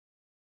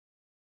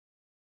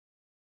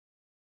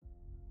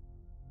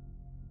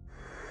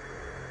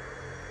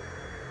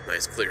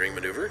nice clearing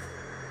maneuver.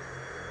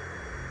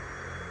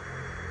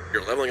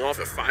 You're leveling off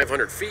at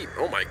 500 feet.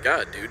 Oh my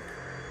god, dude.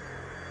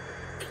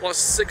 Plus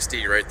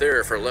 60 right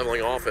there for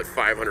leveling off at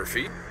 500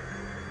 feet.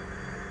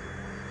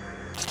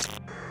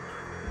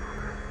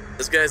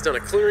 This guy's done a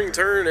clearing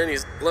turn and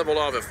he's leveled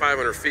off at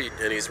 500 feet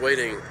and he's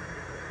waiting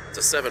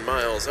to 7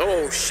 miles.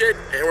 Oh shit,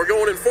 and we're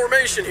going in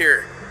formation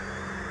here.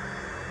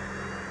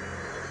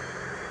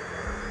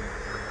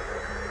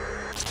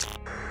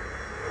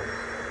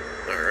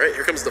 Alright,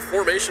 here comes the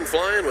formation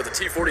flying with the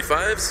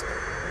T-45s.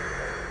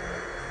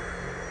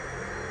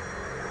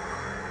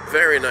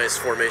 Very nice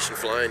formation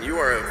flying. You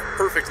are a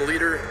perfect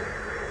leader.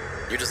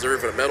 You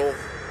deserve a medal.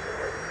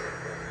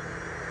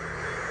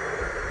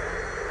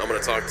 I'm going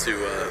to talk to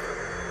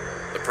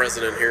the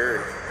president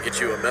here and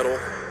get you a medal.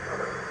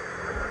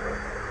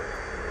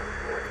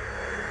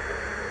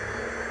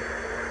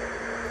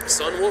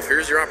 Sunwolf,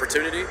 here's your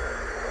opportunity.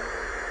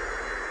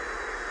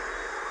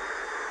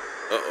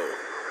 Uh-oh.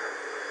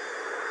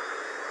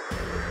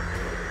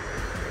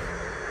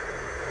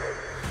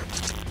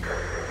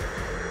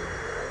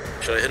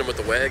 Should I hit him with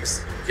the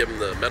wags? Give him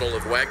the Medal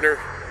of Wagner?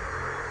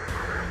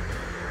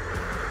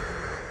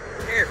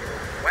 Here,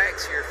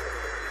 wags here.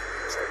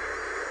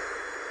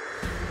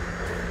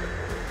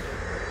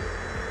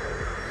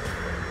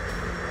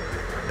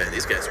 Man,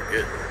 these guys are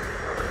good.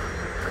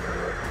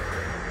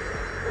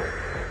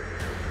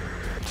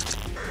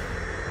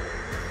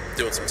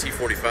 Doing some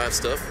T-45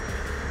 stuff.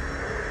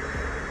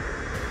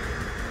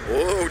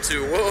 Whoa,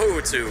 two, whoa,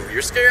 two.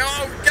 You're scared.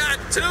 Oh, God,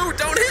 two,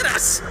 don't hit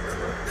us.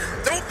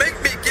 Don't make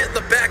me get in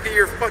the back of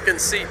your fucking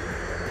seat.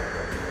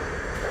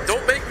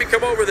 Don't make me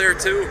come over there,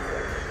 too.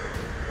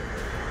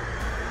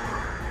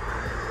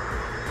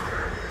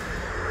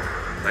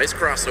 Nice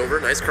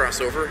crossover, nice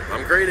crossover.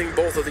 I'm grading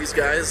both of these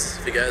guys,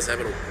 if you guys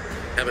haven't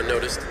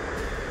noticed.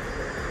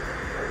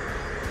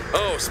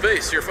 Oh,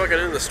 Space, you're fucking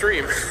in the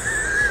stream.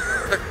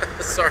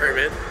 Sorry,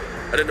 man.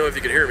 I didn't know if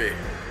you could hear me.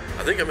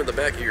 I think I'm in the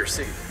back of your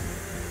seat.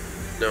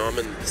 No, I'm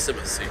in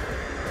Simma's seat.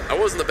 I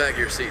was in the back of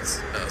your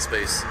seats,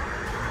 Space.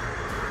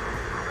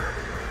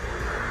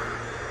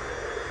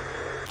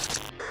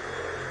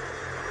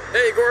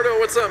 Hey, Gordo,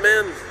 what's up,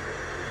 man?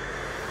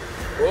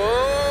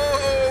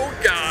 Whoa,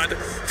 God.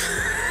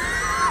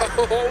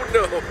 Oh,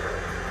 no.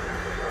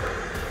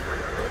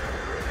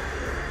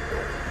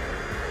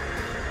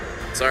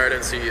 Sorry I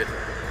didn't see you,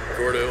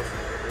 Gordo.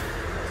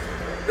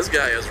 This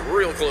guy is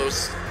real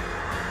close.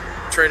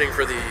 Training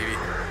for the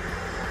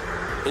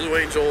Blue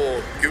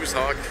Angel Goose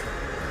Hawk.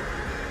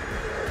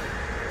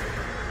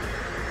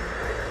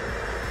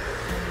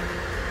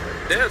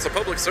 Yeah, it's a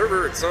public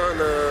server. It's on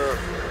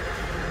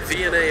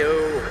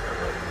VNAO.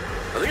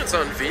 I think it's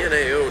on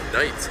VNAO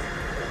Night.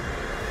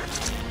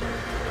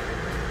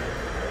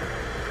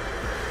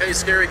 Hey,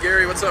 Scary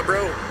Gary, what's up,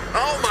 bro?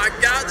 Oh my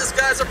God, this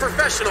guy's a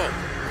professional.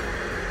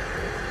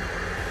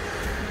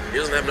 He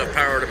doesn't have enough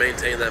power to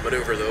maintain that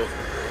maneuver, though.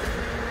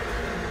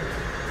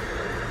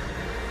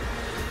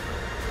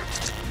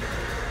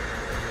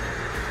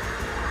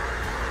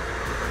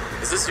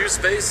 Is this you,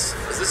 Space?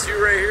 Is this you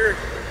right here?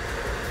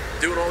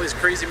 Doing all these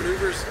crazy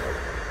maneuvers?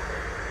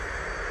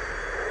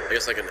 I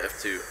guess I can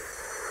F2.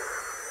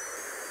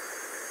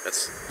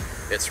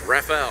 It's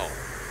Raphael.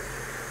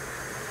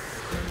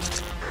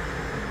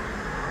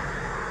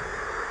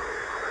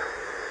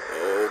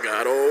 Oh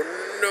God, oh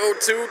no,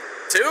 two,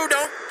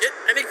 don't get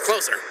any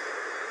closer.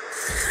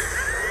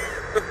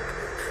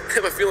 I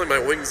have a feeling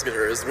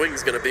his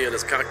wing's gonna be in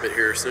his cockpit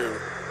here soon.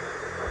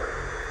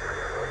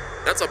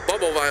 That's a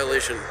bubble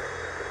violation.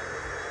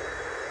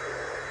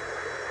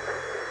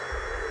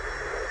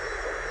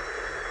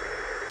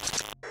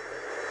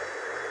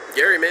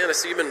 Gary, man, I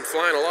see you've been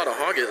flying a lot of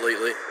Hogget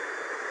lately.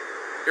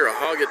 You're a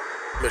Hogget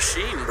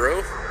machine,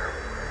 bro.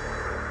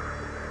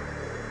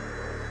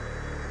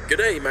 Good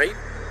day, mate.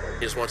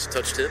 He just wants to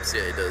touch tips?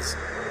 Yeah, he does.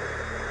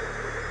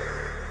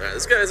 Alright,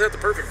 this guy's at the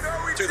perfect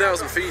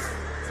 2,000 feet.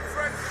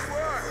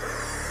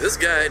 This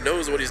guy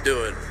knows what he's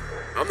doing.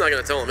 I'm not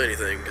going to tell him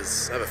anything,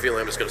 because I have a feeling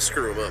I'm just going to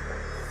screw him up.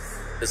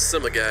 This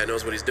Simma guy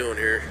knows what he's doing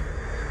here.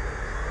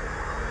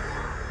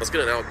 Let's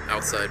get an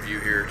outside view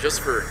here,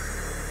 just for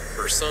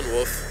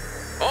Sunwolf.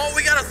 Oh,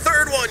 we got a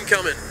third one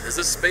coming! Is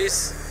this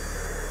Space?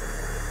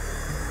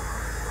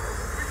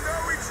 We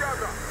know each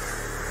other.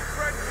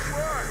 Friends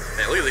work.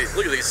 Man,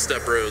 look at these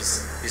step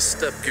bros. These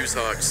step goose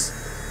hawks.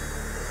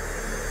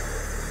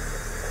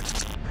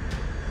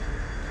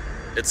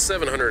 It's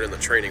 700 in the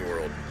training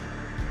world.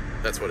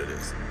 That's what it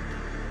is.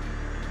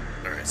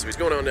 Alright, so he's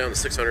going on down to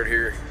 600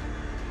 here.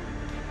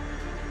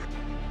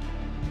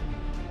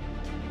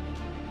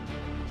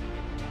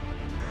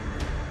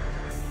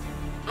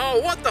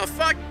 Oh, what the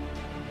fuck?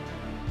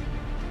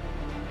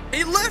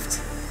 He left!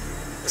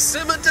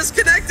 Simma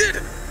disconnected!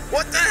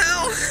 What the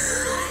hell?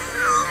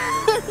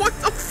 What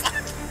the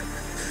fuck?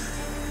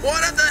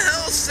 What the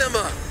hell,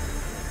 Simma?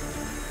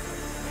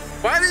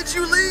 Why did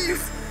you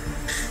leave?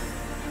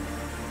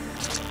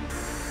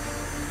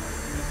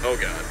 Oh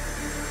God.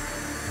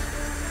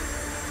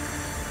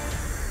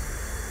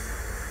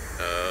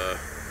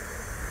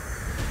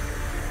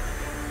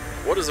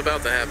 What is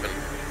about to happen?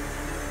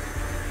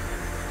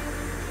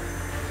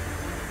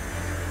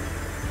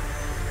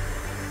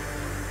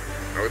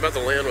 Are we about to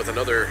land with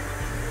another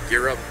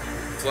gear up,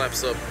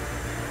 flaps up?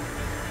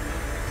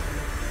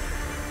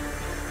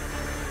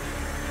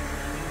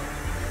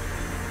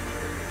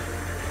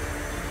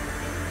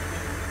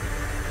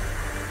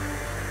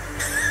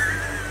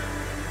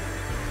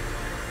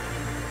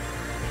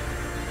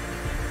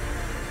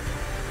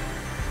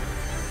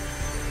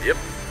 Yep.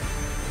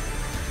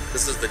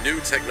 This is the new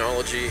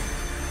technology,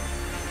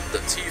 the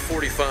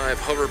T45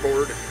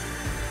 hoverboard,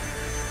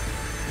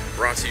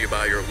 brought to you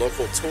by your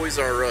local Toys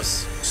R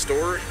Us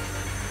store.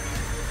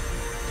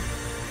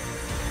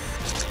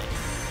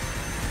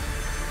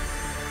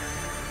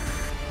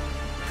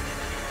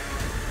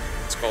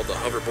 It's called the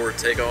hoverboard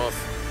takeoff.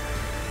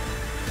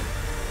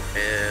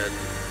 And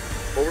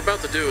what we're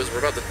about to do is we're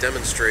about to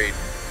demonstrate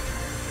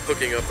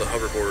hooking up the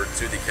hoverboard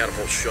to the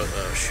catapult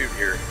chute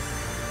here.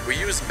 We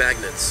use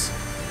magnets.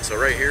 So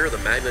right here, the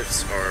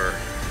magnets are...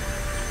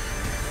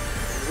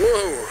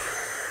 Whoa!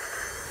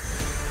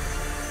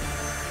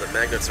 The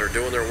magnets are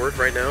doing their work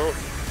right now.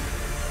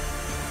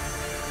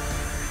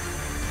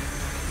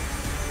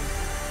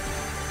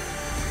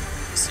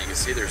 So you can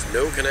see there's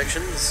no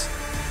connections.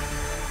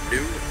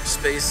 New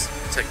space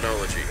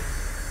technology.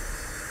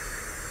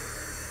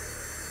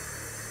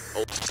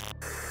 Oh.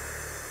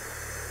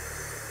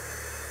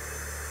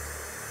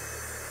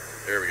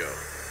 There we go.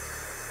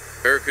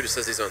 Barracuda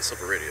says he's on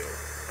Silver Radio.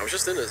 I was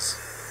just in his...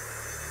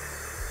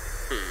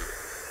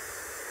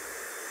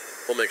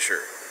 We'll make sure.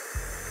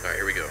 Alright,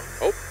 here we go.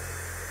 Oh,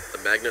 the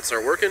magnets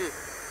are working.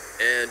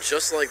 And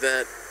just like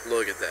that,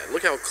 look at that.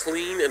 Look how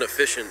clean and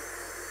efficient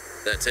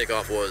that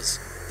takeoff was.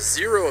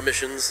 0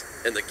 emissions,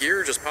 and the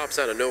gear just pops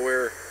out of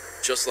nowhere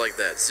just like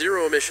that.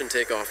 0 emission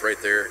takeoff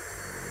right there.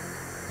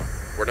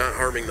 We're not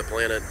harming the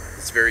planet.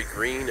 It's very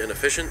green and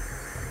efficient.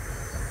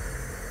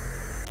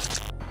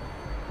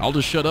 I'll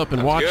just shut up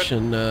and watch,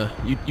 good. And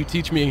you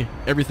teach me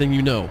everything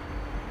you know.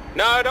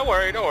 No, don't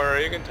worry,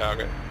 you can talk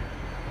it.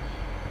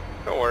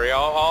 Don't worry,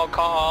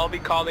 I'll be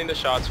calling the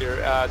shots here.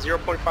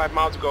 0.5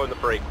 miles to go in the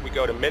brake. We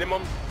go to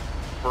minimum,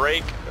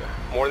 brake,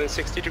 more than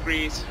 60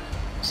 degrees,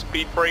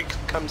 speed brake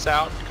comes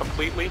out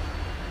completely.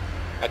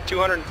 At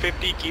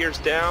 250 gears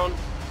down,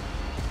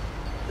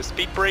 the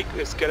speed brake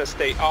is gonna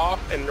stay off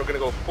and we're gonna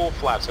go full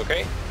flaps,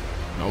 okay?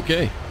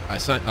 Okay, I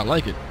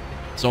like it.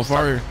 So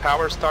far...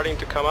 Power starting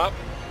to come up.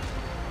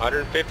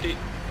 150,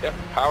 yep,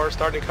 power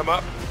starting to come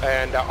up,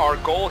 and our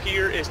goal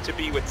here is to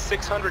be with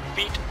 600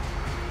 feet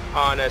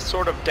on a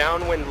sort of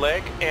downwind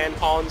leg and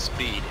on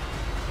speed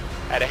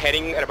at a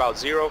heading at about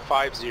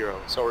 050.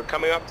 So we're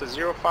coming up to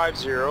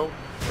 050.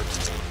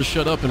 Just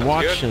shut up and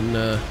watch, good.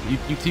 And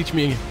you teach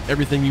me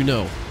everything you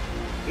know.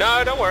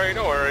 No, don't worry,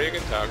 you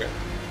can talk it.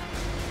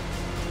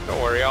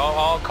 Don't worry,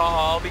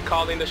 I'll be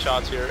calling the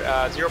shots here.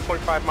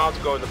 0.5 miles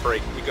to go in the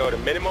brake. We go to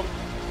minimum,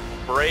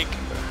 brake,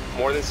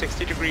 more than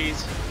 60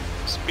 degrees.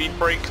 Speed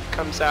brake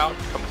comes out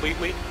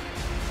completely.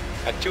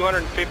 At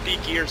 250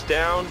 gears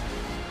down,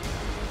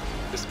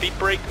 the speed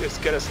brake is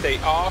going to stay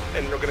off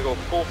and we're going to go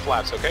full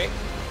flaps, okay?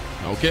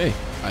 Okay,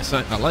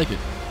 I like it.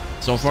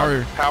 So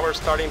far... Power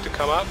starting to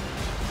come up.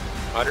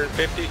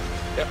 150,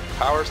 yep,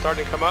 power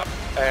starting to come up.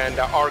 And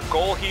our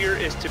goal here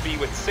is to be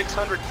with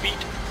 600 feet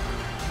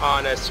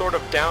on a sort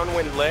of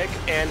downwind leg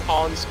and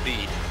on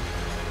speed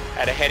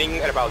at a heading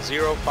at about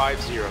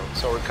 050.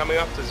 So we're coming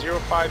up to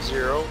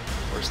 050.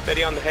 We're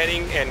steady on the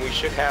heading, and we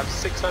should have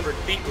 600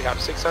 feet. We have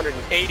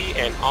 680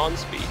 and on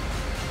speed.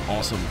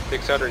 Awesome.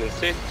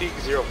 660,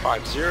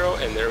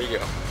 050, and there we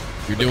go.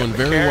 You're doing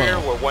very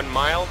well. We're 1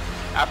 mile.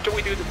 After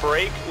we do the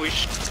brake, we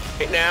should,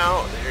 right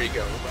now, there you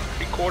go, about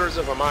 3/4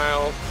 of a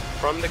mile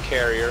from the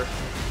carrier.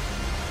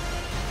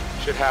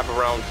 Should have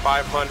around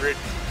 500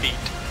 feet.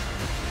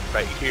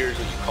 Right here is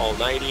what you call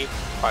 90,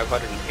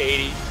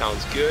 580,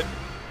 sounds good.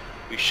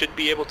 We should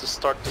be able to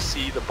start to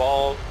see the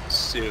ball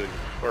soon.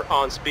 We're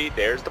on speed,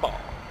 there's the ball.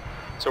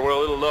 So we're a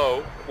little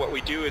low. What we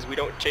do is we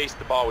don't chase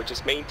the ball, we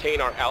just maintain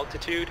our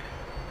altitude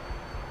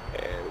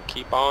and we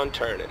keep on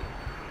turning.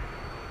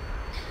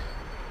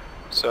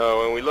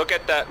 So when we look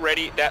at that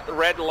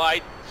red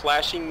light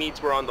flashing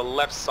means we're on the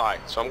left side.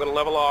 So I'm gonna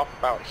level off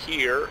about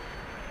here.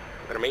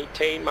 I'm gonna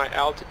maintain my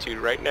altitude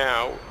right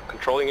now,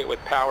 controlling it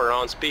with power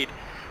on speed.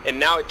 And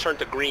now it turned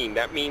to green.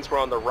 That means we're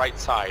on the right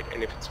side.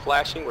 And if it's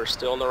flashing, we're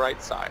still on the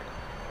right side.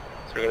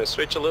 So we're gonna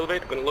switch a little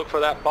bit. We're gonna look for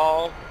that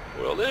ball.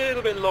 We're a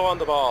little bit low on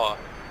the ball.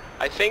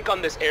 I think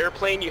on this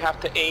airplane you have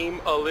to aim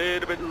a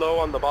little bit low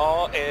on the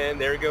ball, and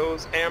there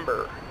goes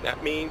amber.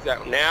 That means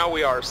that now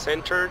we are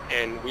centered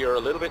and we are a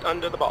little bit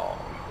under the ball.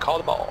 Call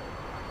the ball.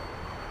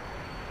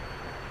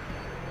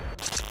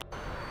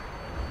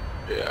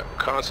 Yeah,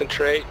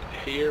 concentrate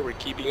here. We're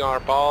keeping our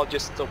ball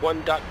just the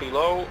 1 dot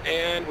below,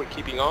 and we're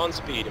keeping on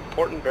speed.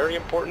 Important, very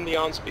important, the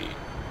on speed.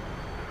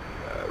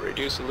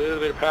 Reduce a little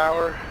bit of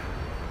power.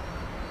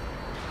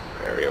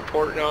 Very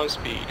important on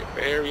speed.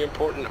 Very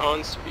important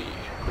on speed.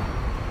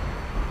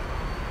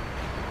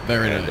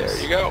 Very and nice.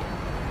 There you go.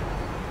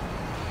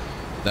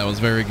 That was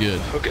very good.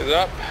 Hook it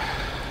up.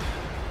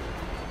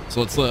 So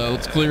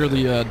let's clear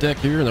the deck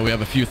here, and then we have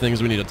a few things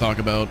we need to talk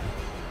about.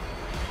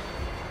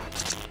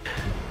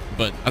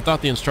 But I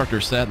thought the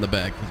instructor sat in the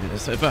back.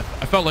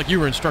 I felt like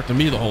you were instructing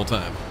me the whole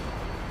time.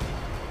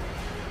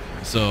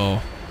 So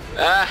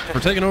for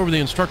taking over the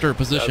instructor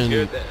position,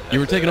 you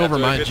were taking over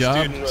my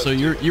job. So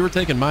you were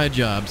taking my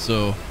job.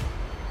 So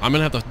I'm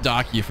gonna have to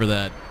dock you for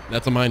that.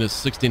 That's a minus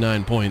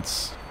 69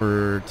 points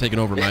for taking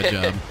over my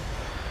job.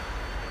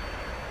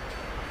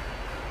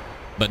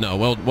 But no,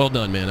 well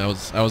done, man. I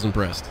was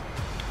impressed.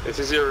 This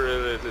is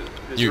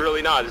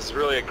really not. This is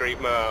really a great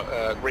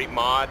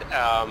mod.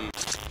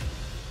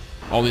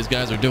 All these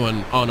guys are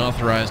doing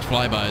unauthorized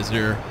flybys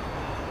here.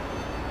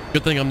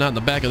 Good thing I'm not in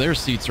the back of their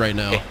seats right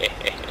now.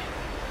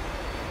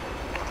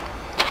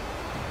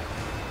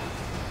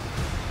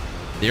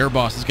 The air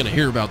boss is going to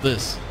hear about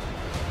this.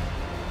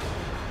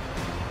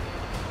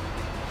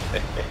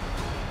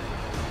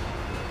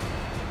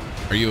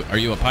 Are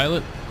you a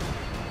pilot?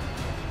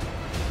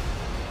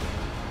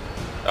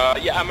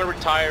 Yeah, I'm a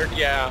retired.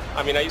 Yeah,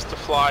 I mean, I used to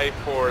fly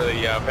for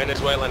the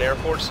Venezuelan Air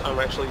Force. I'm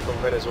actually from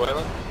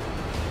Venezuela.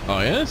 Oh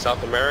yeah?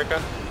 South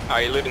America.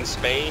 I live in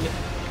Spain.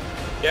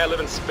 Yeah, I live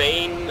in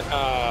Spain.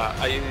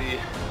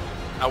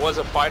 I was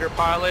a fighter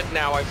pilot.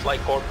 Now I fly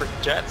corporate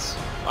jets.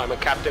 I'm a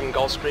captain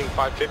Gulfstream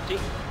 550.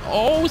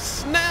 Oh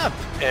snap!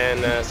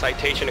 And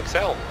Citation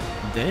Excel.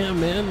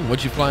 Damn, man.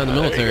 What'd you fly in the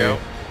military? There you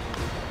go.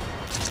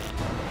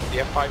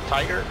 The F5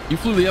 Tiger. You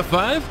flew the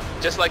F5?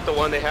 Just like the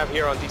one they have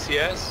here on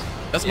DCS.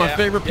 That's my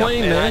favorite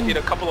plane, man. I did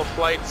a couple of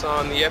flights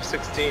on the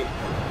F-16.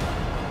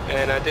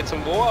 And I did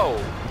some, whoa.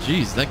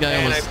 Jeez, that guy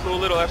And I flew a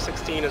little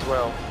F-16 as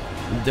well.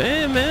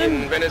 Damn,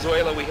 man. In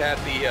Venezuela, we had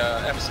the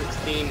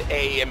F-16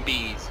 A and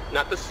Bs.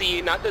 Not the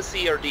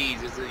C or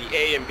Ds. It's the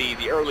A and B,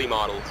 the early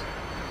models.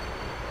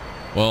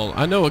 Well,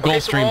 I know a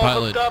Gulfstream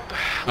pilot. Up.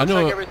 Looks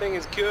like everything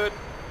is good.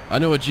 I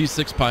know a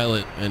G6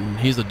 pilot, and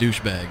he's a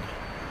douchebag.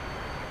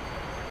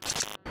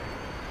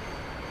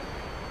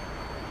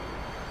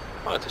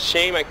 Oh, it's a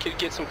shame I could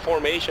get some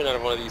formation out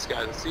of one of these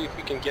guys. Let's see if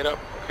we can get up.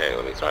 Okay,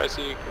 let me try to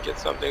see if we can get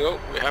something. Oh,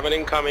 we have an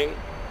incoming.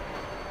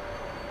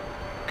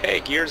 Okay,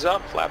 gears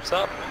up, flaps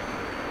up.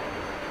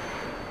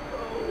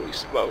 Holy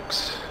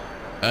smokes.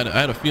 I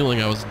had a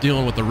feeling I was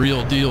dealing with the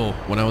real deal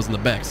when I was in the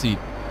back seat.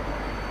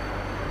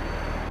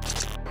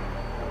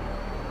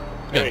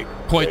 Got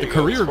quite the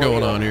career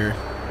going on here.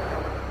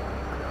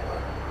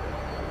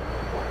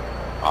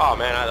 Oh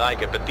man, I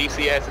like it, but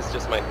DCS is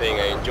just my thing.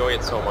 I enjoy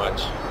it so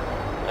much.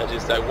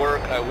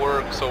 I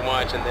work so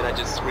much, and then I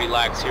just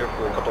relax here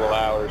for a couple of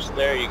hours.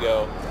 There you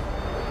go.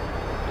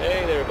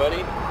 Hey there,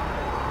 buddy.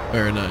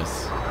 Very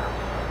nice.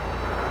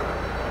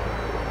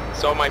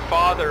 So my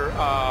father,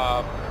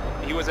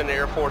 he was in the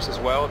Air Force as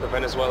well, the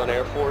Venezuelan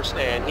Air Force,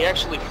 and he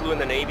actually flew in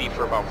the Navy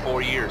for about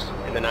 4 years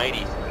in the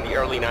 90s, in the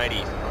early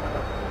 90s.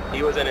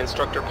 He was an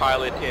instructor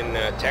pilot in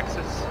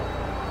Texas.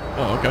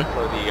 Oh, okay.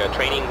 For the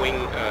Training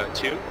Wing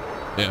 2.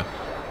 Yeah.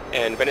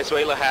 And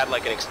Venezuela had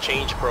like an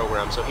exchange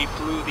program, so he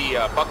flew the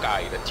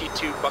Buckeye, the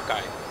T-2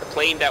 Buckeye, the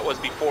plane that was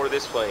before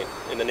this plane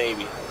in the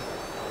Navy.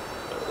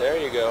 So there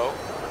you go.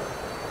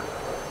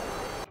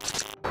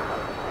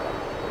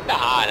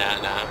 Nah.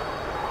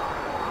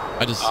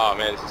 Oh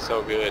man, this is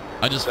so good.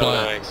 I just so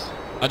fly. Nice.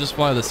 I just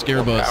fly the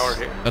scare bus.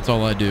 That's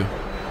all I do.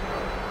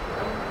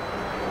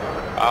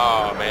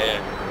 Oh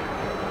man.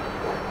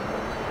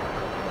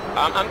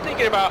 I'm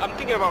thinking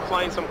about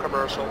flying some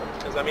commercial,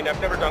 because I mean I've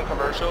never done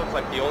commercial. It's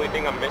like the only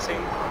thing I'm missing.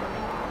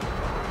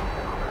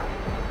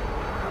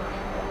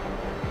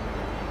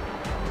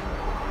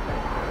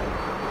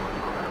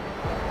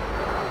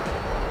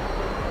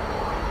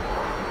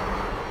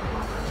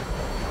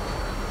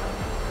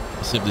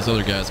 Let's see if these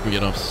other guys can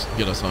get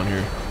us on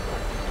here.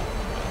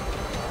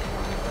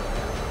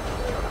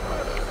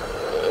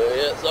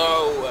 Yeah, so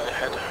I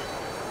had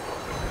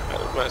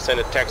to send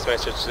a text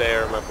message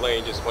there. My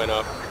plane just went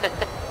up.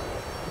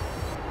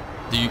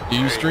 Do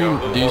you stream?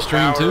 Do you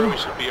stream too? We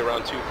should be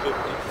around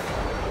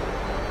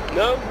 250.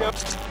 No.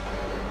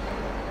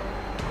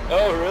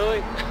 Oh,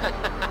 really?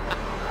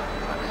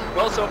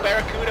 Well, so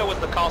Barracuda was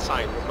the call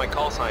sign. Was my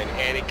call sign,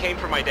 and it came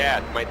from my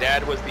dad. My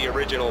dad was the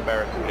original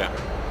Barracuda.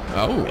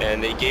 Oh.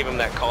 And they gave him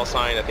that call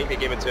sign. I think they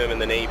gave it to him in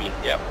the Navy.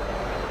 Yep.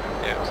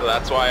 Yeah. So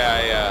that's why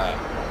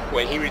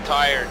when he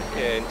retired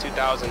in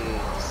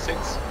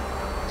 2006,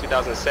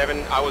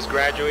 2007, I was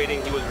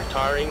graduating. He was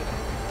retiring.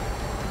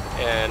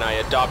 And I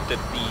adopted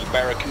the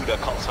Barracuda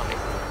call sign.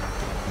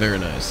 Very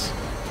nice.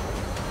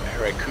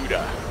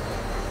 Barracuda.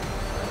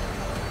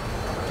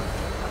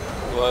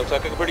 Well, looks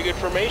like a pretty good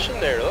formation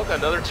there. Look,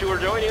 another two are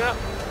joining up.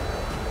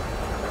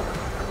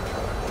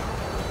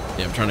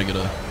 Yeah, I'm trying to get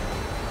a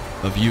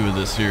view of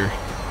this here.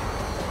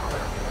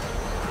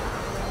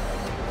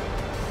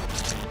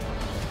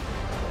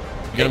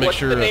 You gotta make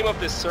sure. What's the name of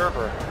this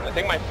server? I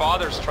think my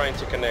father's trying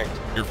to connect.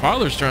 Your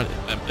father's trying to...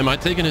 Am I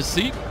taking his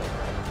seat?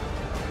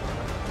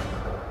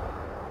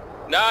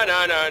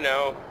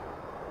 No.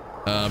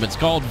 It's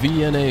called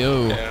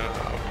VNAO.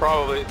 Yeah,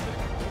 probably.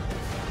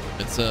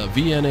 It's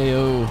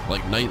VNAO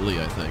like nightly,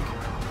 I think.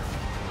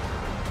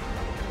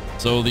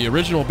 So the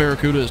original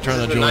Barracuda is trying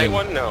to join. The night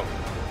one? No.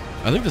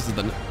 I think this is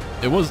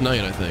it was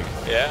night, I think.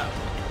 Yeah.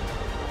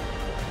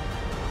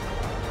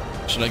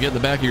 Should I get in the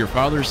back of your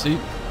father's seat?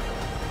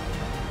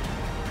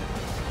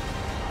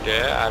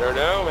 Yeah, I don't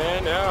know,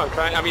 man. No,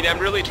 I'm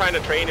really trying to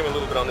train him a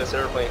little bit on this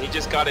airplane. He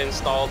just got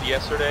installed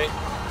yesterday.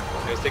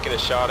 I was taking a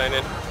shot in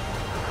it.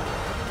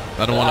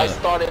 I don't want to.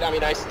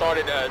 I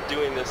started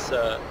doing this.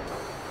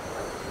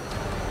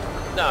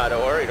 No,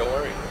 don't worry.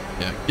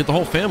 Yeah, get the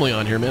whole family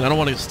on here, man. I don't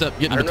want to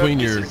get in between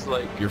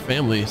your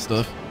family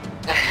stuff.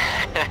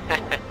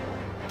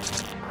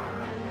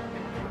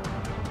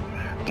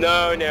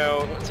 No.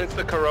 Since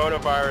the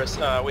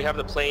coronavirus, we have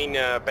the plane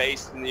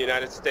based in the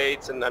United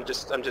States, and I'm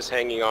just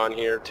hanging on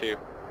here too.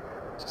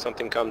 So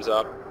something comes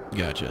up.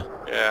 Gotcha.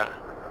 Yeah.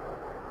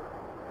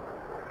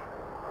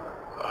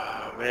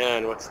 Oh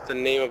man, what's the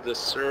name of this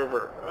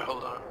server?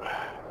 Hold on.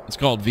 It's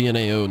called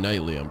VNAO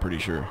Nightly, I'm pretty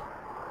sure.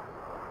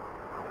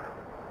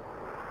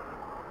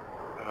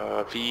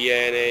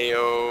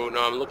 VNAO.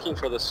 No, I'm looking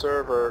for the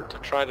server to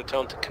try to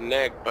tell them to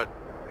connect, but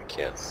I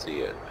can't see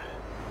it.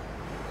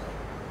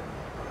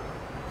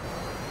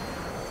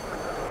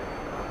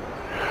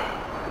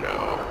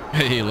 No.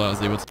 Hey,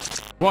 Leslie,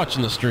 what's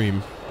watching the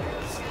stream?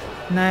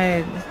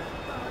 No.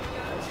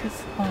 It's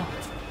just hot.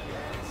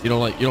 You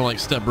don't like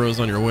step bros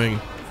on your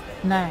wing?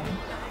 No.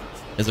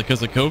 Is it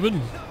because of COVID?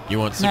 You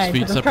want 6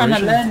 feet I'm separation?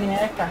 trying to learn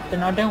the aircraft,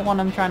 and I don't want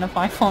them trying to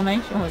fly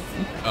formation with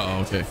me.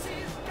 Oh, okay.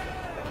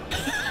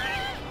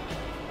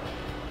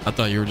 I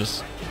thought you were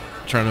just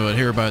trying to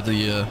adhere by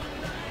the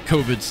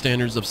COVID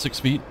standards of 6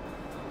 feet.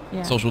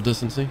 Yeah. Social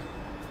distancing.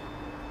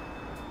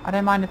 I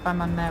don't mind if I'm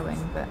on their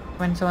wing, but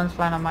when someone's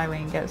flying on my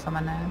wing, it gets on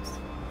my nerves.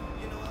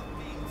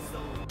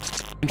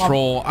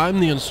 Control, I'm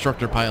the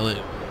instructor pilot.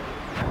 Do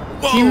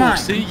you Whoa, mind?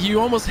 see, you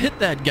almost hit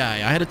that guy.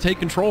 I had to take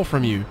control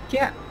from you.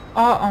 Yeah.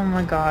 Oh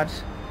my god.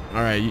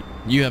 All right,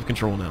 you have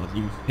control now.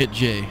 You hit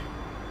J.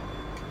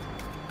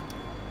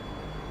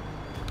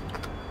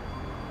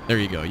 There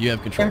you go. You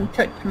have control. Don't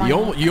touch my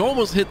You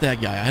almost hit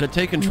that guy. I had to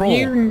take control.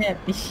 You never.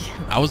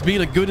 I was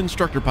being a good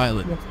instructor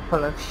pilot. You're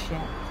full of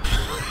shit.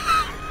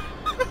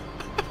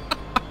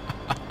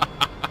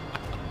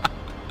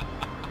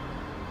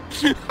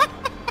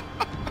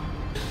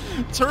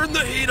 Turn the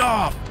heat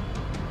off.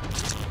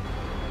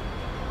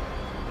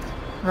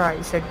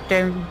 Right, so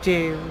don't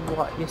do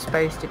what you're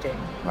supposed to do.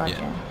 Right,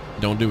 Yeah.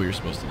 Don't do what you're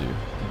supposed to do.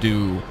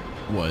 Do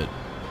what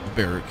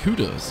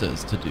Barracuda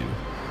says to do.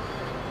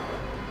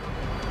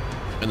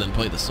 And then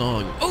play the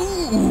song.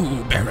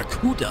 Ooh,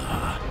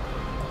 Barracuda.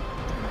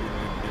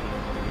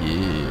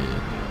 Yeah.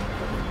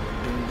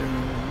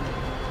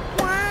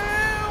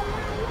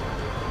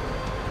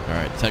 All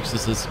right,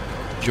 Texas is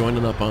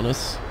joining up on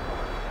us.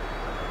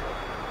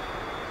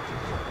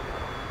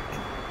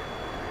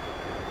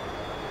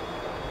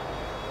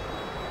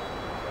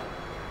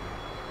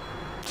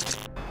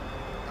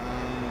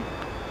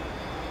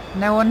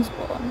 No one's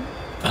born.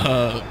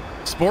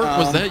 Sport,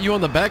 was that you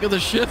on the back of the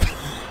ship?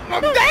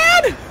 I'm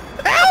dead!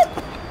 Help!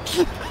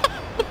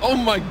 Oh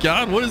my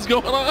god, what is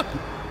going on?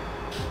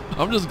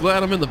 I'm just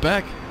glad I'm in the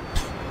back.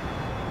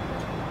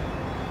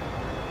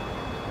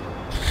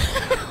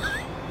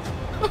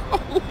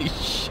 Holy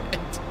shit.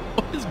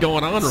 What is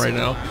going on right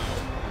now?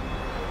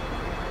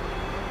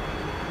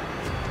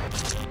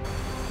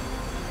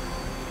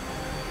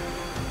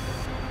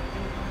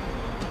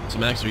 So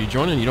Max, are you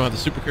joining? You don't have the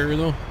super carrier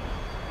though?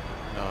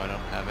 No, I don't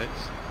have it.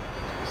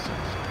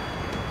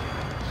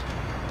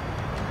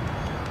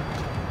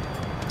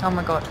 Oh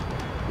my god.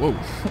 Whoa.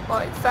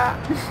 What is that?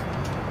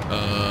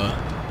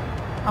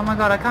 Oh my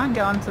god, I can't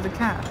get onto the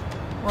cat.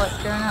 What's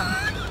going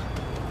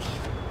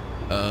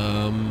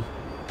on?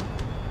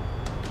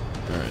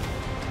 Alright.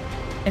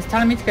 It's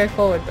telling me to go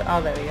forward, but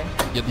oh, there we go. You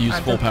have to use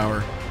full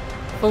power.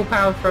 Full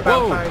power for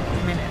about Whoa.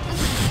 5 minutes.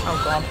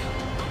 Oh god.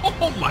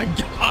 Oh my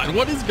god,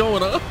 what is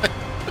going on?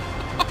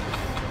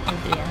 Oh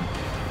dear.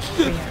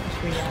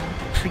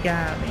 Should we get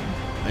out of here?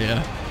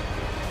 Yeah.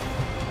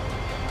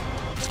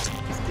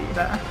 Let's do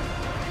that.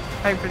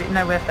 Hopefully,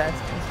 no, we're first.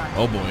 It's fine.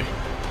 Oh boy.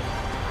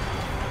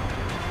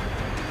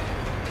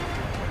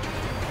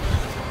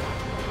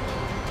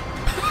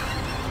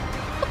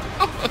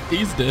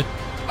 He's dead.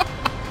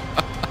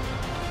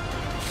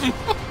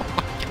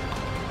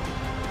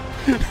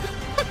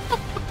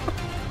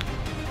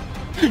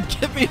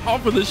 Get me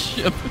off of this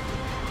ship.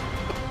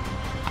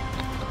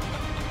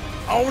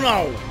 Oh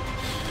no.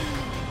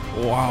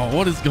 Wow,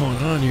 what is going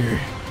on here?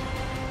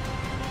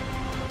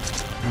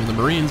 I mean, the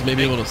Marines may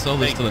be able to sell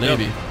this to the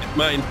Navy. It's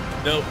mine.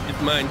 No,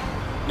 it's mine.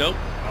 Nope.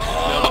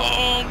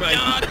 Oh, my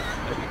god.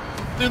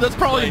 Dude, that's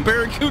probably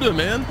Barracuda,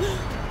 man.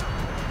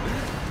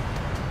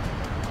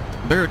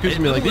 Barracuda's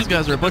gonna be like, these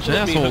guys are a bunch of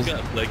assholes.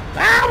 Like,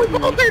 We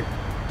both did.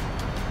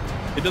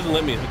 it doesn't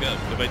let me hook up.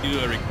 If I do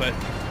a request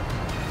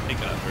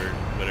takeoff or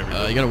whatever.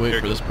 You gotta wait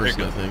There for it this goes, there it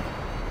person, I goes. think.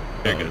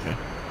 There it Oh, goes. okay.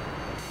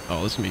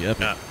 Oh, this is gonna be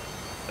epic.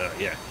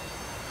 Yeah.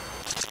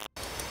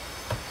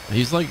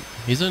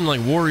 He's in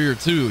like Warrior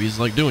 2. He's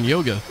like doing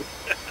yoga.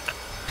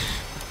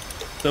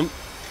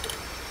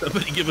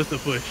 Somebody give us a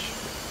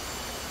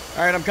push.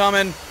 All right, I'm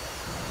coming.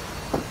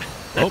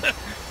 Oh.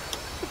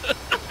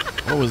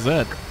 What was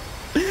that?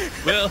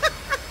 Well,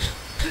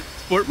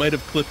 Sport might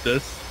have clipped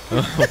us.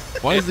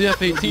 Why is the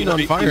F-18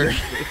 on fire?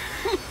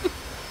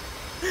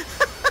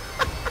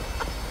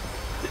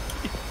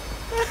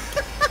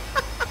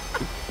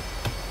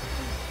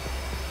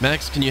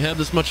 Max, can you have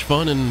this much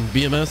fun in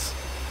BMS?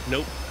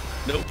 Nope.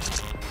 Nope.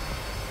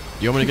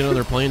 You want me to get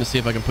another plane to see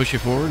if I can push you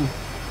forward?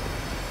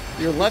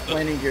 Your left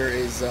landing gear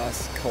is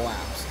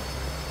collapsed.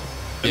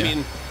 I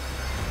mean,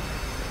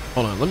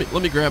 hold on. Let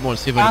me grab one.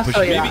 See if I can push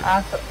you.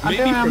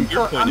 Maybe from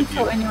your point of view.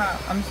 I'm sorting you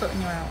out. I'm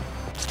sorting you out.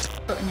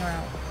 Sorting you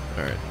out.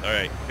 All right. All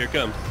right. Here it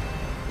comes.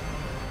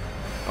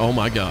 Oh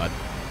my God.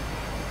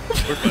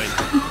 We're fine.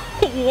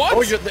 What?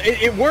 Oh,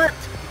 it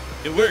worked.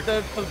 It worked.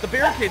 The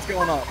barricade's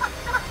going up.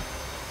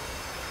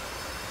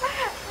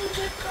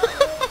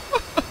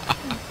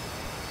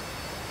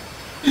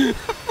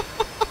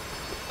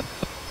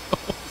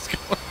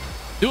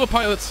 Do a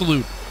pilot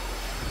salute.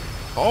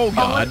 Oh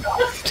God.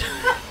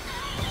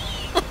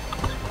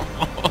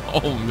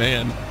 Oh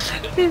man.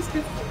 This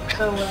is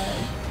so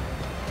bad.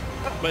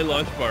 My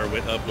launch bar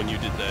went up when you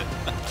did that.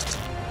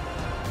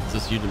 Is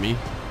this you to me?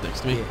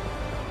 Next to me?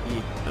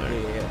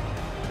 Yeah.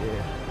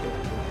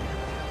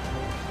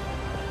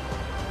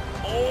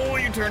 Oh,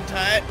 you turned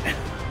tight.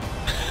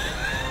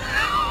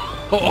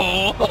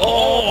 Oh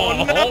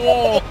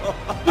no!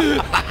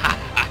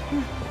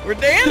 We're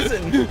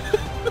dancing.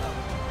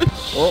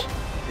 Well,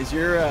 is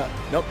your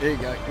nope? There you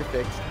go. You're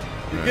fixed.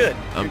 You're good.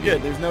 You're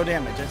good. There's no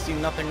damage. I see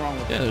nothing wrong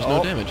with it. Yeah, there's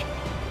no damage.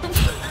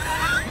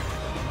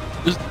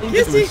 Just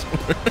Kissy.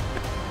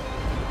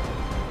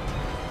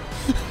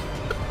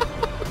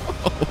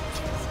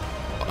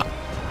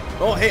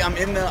 Oh, hey, I'm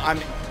in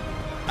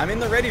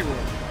the ready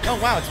room. Oh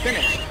wow, it's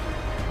finished.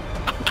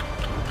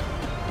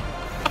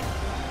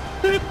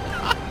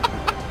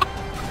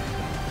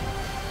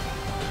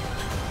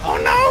 Oh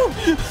no!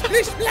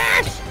 Splish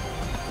splash!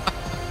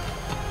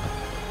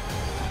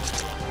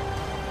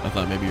 I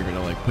thought maybe you were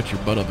gonna like put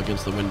your butt up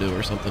against the window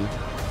or something.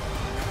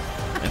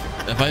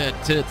 If I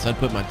had tits, I'd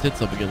put my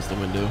tits up against the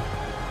window.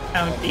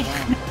 Oh dear.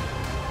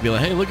 Be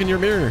like, hey, look in your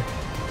mirror.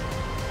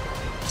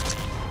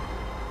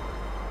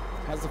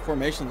 How's the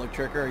formation look,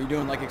 Tricker? Are you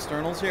doing like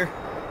externals here?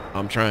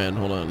 I'm trying.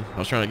 Hold on. I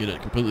was trying to get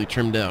it completely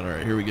trimmed out. All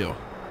right, here we go.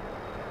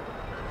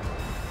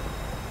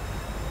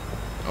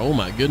 Oh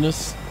my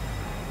goodness.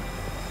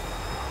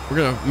 We're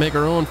gonna make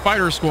our own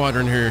fighter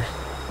squadron here.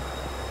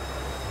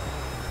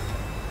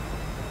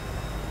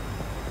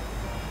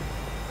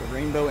 The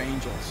Rainbow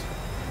Angels.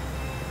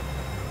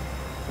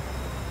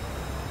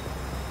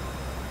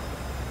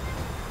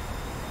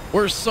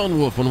 Where's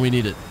Sunwolf when we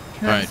need it?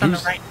 All right, That's on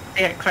the right to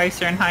get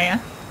closer and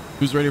higher.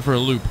 who's ready for a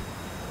loop?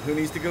 Who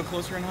needs to go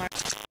closer and higher?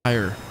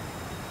 Higher.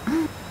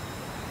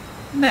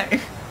 No.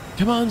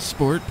 Come on,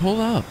 Sport, pull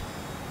up.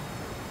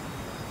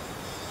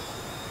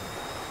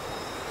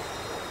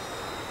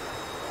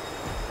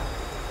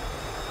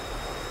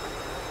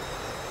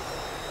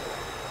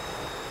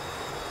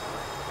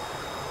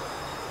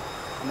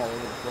 I'm all over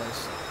the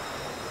place.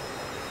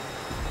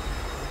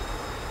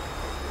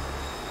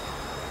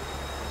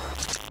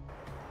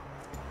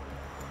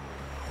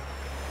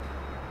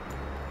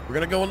 We're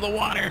gonna go in the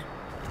water.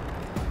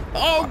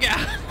 Oh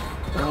God!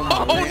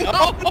 Oh,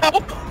 no!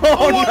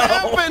 Oh, What no.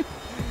 happened?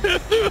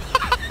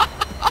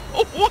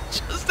 What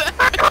just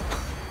happened?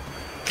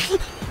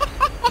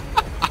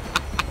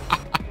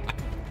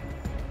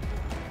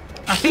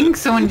 I think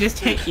someone just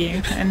hit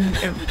you and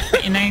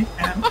put your nose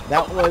down.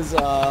 That was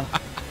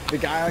the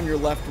guy on your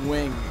left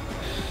wing.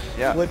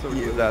 Yeah, flipped so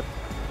you. that.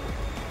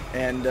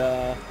 And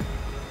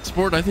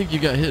Sport, I think you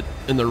got hit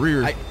in the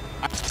rear. I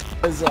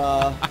was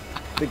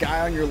the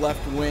guy on your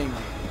left wing.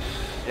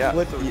 Yeah,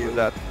 flipped so you.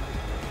 that.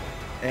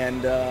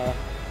 And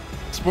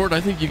Sport,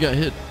 I think you got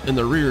hit in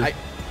the rear.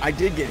 I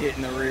did get hit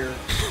in the rear.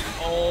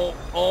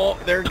 Oh,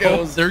 there it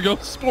goes. Oh, there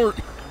goes Sport.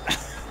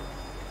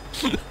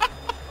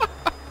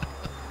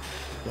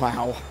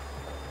 Wow.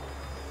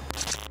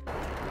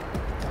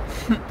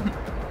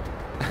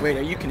 Wait,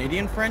 are you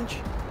Canadian French?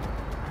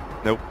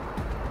 Nope.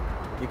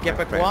 You I'm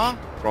Quebecois?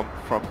 French.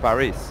 From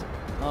Paris.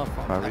 Oh,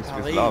 from Paris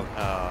Paris. with love.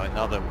 Oh,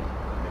 another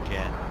one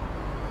again.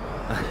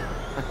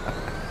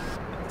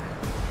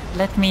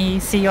 Let me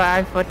see your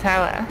Eiffel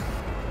Tower.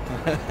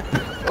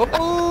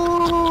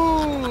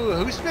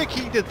 Oh, who's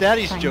making the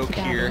daddy's Thank joke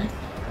you, here?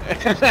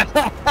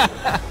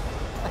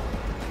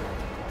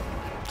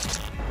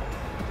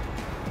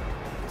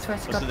 Swear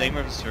to What's God, the name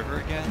of the server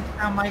again?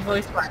 my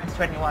voice line is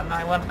 21.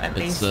 I want at It's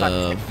least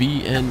like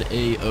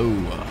VNAO,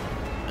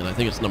 and I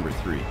think it's number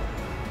 3. You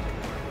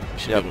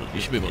should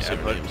be able to see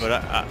Yeah, our names. but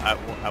I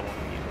won't be able to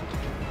do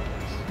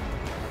this.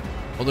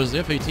 Well, there's the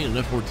F-18 and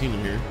F-14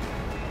 in here.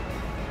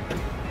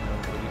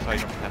 What if I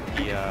don't have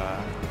the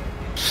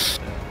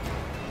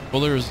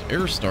Well, there's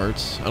air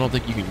starts. I don't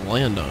think you can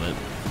land on it.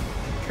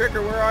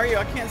 Trigger, where are you?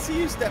 I can't see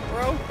you, step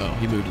bro. Oh,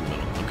 he moved in the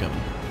middle. I'm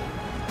coming.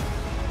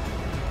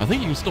 I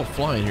think you can still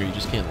fly in here. You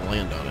just can't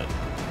land on it.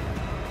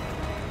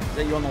 Is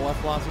that you on the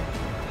left, Lassie?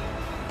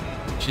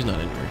 She's not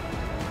in here.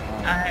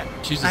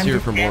 She's just I'm here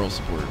just for here moral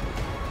support.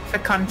 for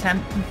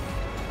content.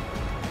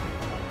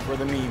 For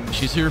the memes.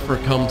 She's here for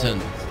the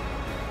content. lols.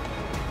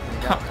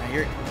 I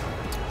hear.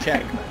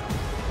 Check.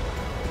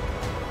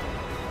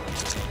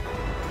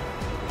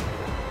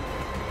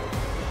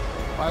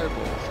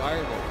 Fireball,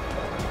 fireball.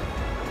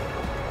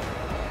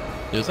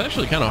 It's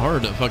actually kind of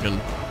hard to fucking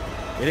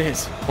It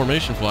is.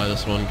 formation fly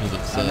this one because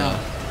it's I know.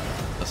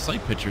 the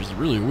sight picture is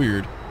really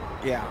weird.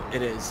 Yeah,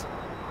 it is.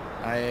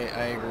 I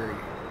agree.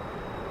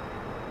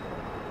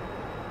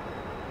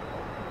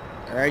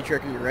 All right,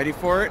 Tricker, you ready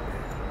for it?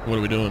 What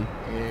are we doing?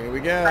 Here we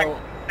go.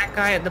 That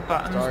guy at the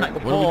bottom. Start Like, the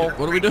What are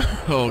pull. we doing?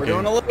 Oh, We're okay.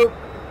 doing a loop.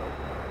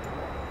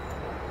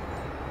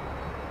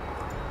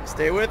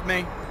 Stay with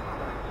me.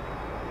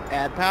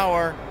 Add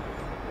power.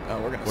 Oh,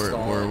 we're gonna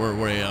stall. We're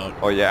way out.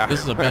 Oh yeah. This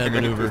is a bad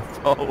maneuver.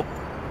 Oh.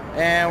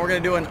 And we're gonna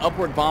do an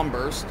upward bomb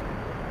burst.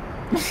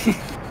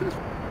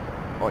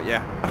 Oh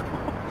yeah.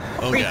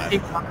 Oh god.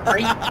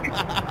 break,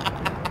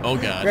 Oh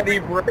god. Ready,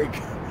 break.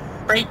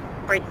 break,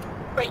 break,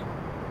 break.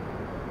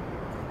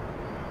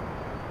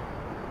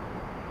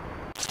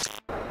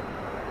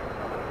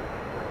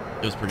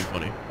 It was pretty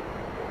funny.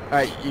 All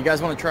right, you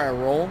guys want to try a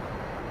roll?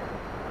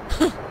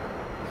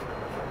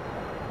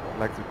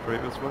 Like the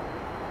previous one.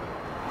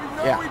 We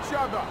know Yeah. each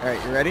other. All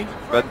right, you ready?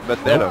 But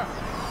better.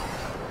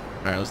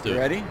 All right, let's do You it.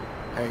 ready?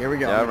 All right, here we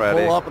go. Yeah, I'm gonna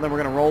ready. pull up and then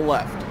we're gonna roll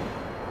left.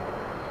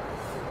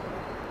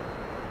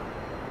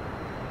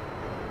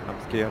 I'm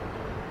scared.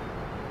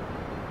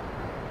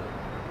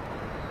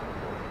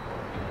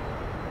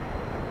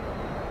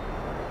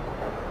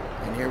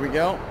 And here we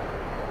go.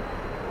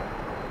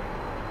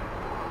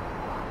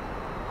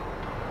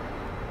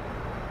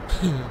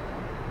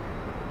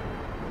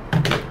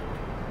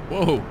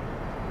 Whoa.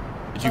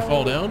 Did you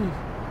fall down?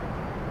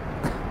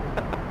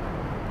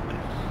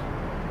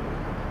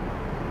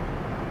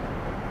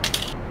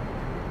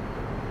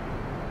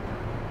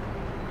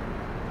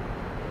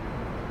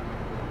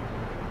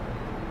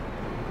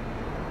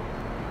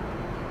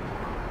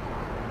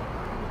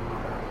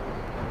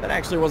 That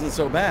actually wasn't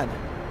so bad.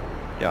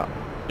 Yeah.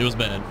 It was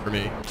bad for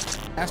me.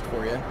 Asked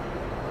for you.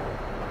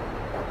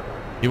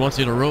 He wants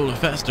you to roll it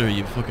faster,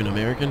 you fucking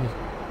American.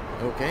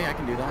 Okay, I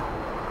can do that.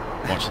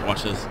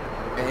 Watch this.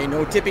 Hey,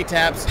 no tippy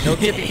taps. No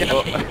tippy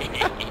taps.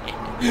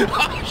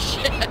 Oh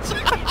shit!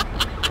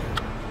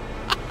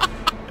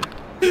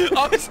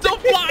 I'm still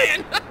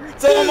flying.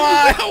 So am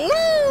I.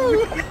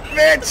 Woo!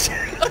 Bitch.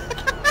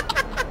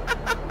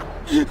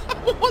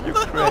 What the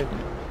hell?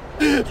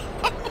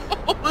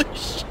 Holy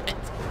shit!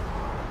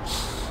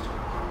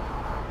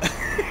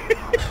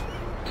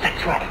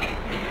 That's right.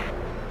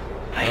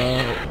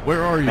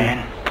 Where are you?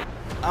 Man,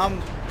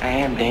 I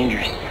am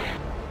dangerous.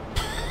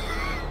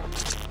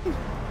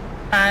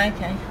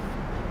 Okay.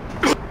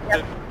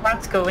 Yep,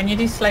 that's cool. When you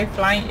do slow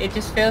flight, it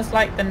just feels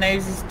like the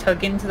nose is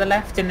tugging to the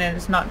left and then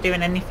it's not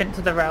doing anything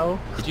to the roll.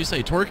 Did you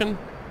say twerking?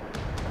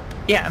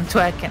 Yeah, I'm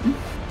twerking.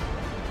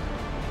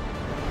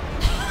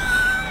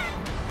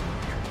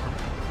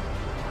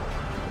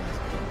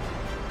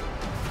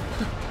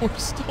 We're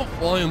still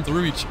flying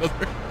through each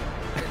other.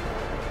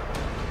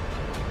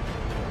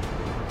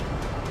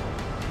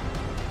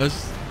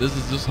 This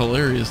is just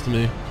hilarious to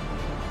me.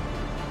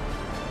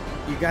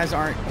 You guys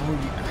aren't.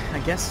 Oh, I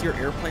guess your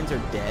airplanes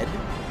are dead,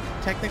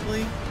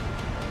 technically.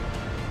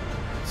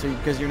 So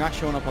because you're not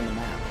showing up on the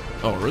map.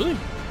 Oh really?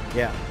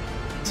 Yeah.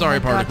 Sorry, Oh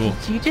my God, Particle.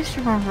 did you just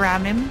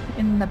ram him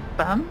in the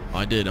bum?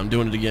 I did. I'm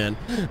doing it again.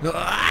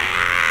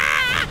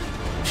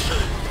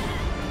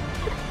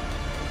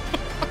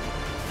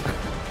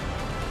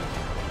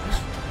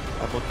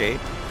 I'm okay.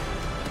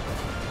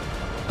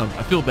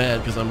 I feel bad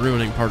because I'm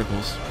ruining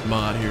Particle's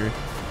mod here.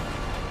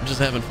 I'm just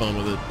having fun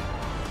with it.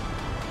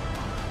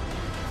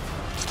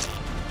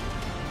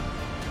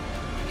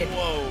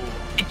 Whoa.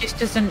 It just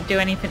doesn't do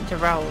anything to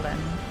roll then.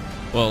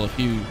 Well, if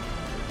you,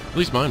 at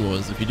least mine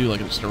was, if you do like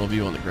an external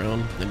view on the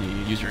ground, then you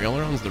use your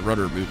ailerons, the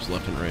rudder moves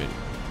left and right.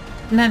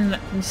 No,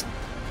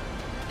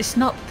 it's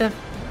not the...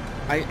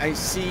 I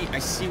see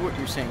what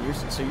you're saying.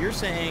 So you're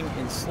saying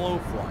in slow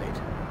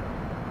flight,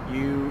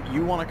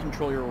 you want to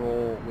control your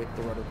roll with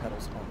the rudder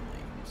pedals only,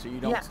 so you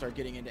don't start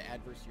getting into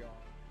adverse yaw.